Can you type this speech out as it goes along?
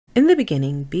In the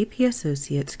beginning, BP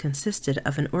Associates consisted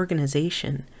of an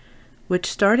organization which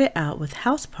started out with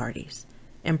house parties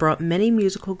and brought many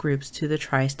musical groups to the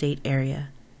tri-state area.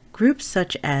 Groups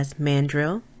such as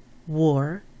Mandrill,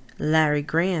 War, Larry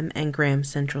Graham and Graham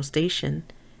Central Station,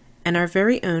 and our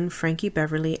very own Frankie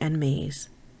Beverly and Mays.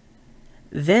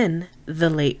 Then the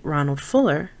late Ronald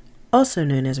Fuller, also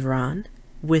known as Ron,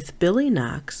 with Billy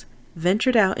Knox,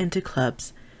 ventured out into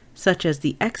clubs such as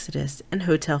the Exodus and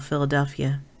Hotel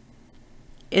Philadelphia.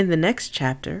 In the next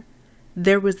chapter,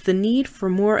 there was the need for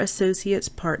more associates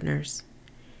partners.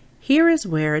 Here is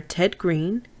where Ted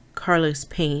Green, Carlos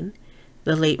Payne,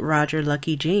 the late Roger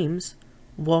Lucky James,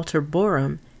 Walter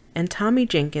Borum, and Tommy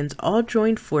Jenkins all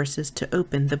joined forces to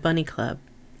open the Bunny Club,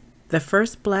 the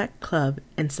first black club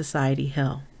in Society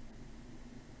Hill.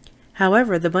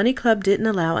 However, the Bunny Club didn't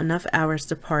allow enough hours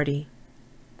to party.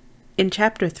 In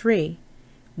Chapter 3,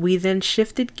 we then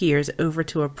shifted gears over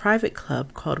to a private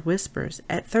club called Whispers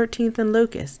at 13th and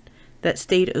Locust that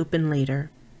stayed open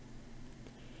later.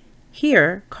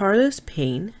 Here, Carlos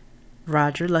Payne,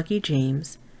 Roger Lucky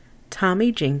James,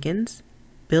 Tommy Jenkins,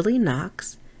 Billy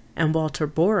Knox, and Walter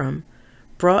Borum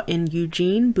brought in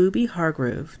Eugene Booby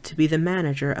Hargrove to be the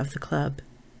manager of the club.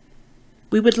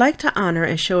 We would like to honor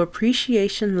and show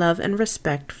appreciation, love, and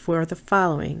respect for the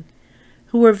following,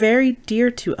 who were very dear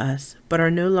to us but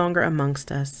are no longer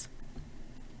amongst us.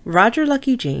 Roger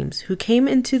Lucky James, who came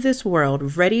into this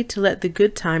world ready to let the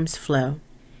good times flow.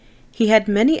 He had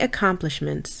many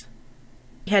accomplishments.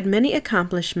 That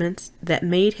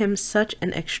made him such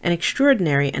an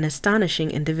extraordinary and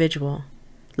astonishing individual.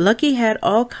 Lucky had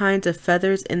all kinds of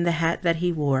feathers in the hat that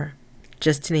he wore.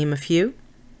 Just to name a few,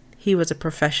 he was a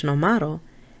professional model,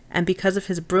 and because of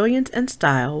his brilliance and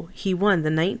style, he won the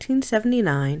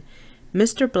 1979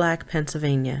 Mr. Black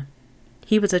Pennsylvania.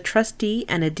 He was a trustee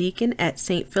and a deacon at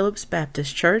St. Philip's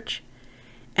Baptist Church,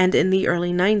 and in the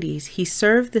early 90s, he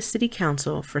served the city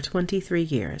council for 23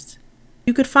 years.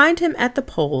 You could find him at the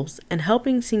polls and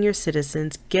helping senior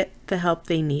citizens get the help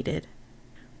they needed.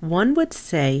 One would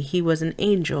say he was an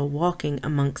angel walking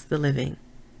amongst the living.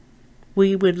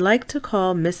 We would like to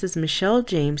call Mrs. Michelle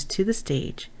James to the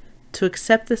stage to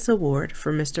accept this award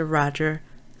for Mr. Roger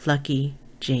Lucky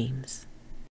James.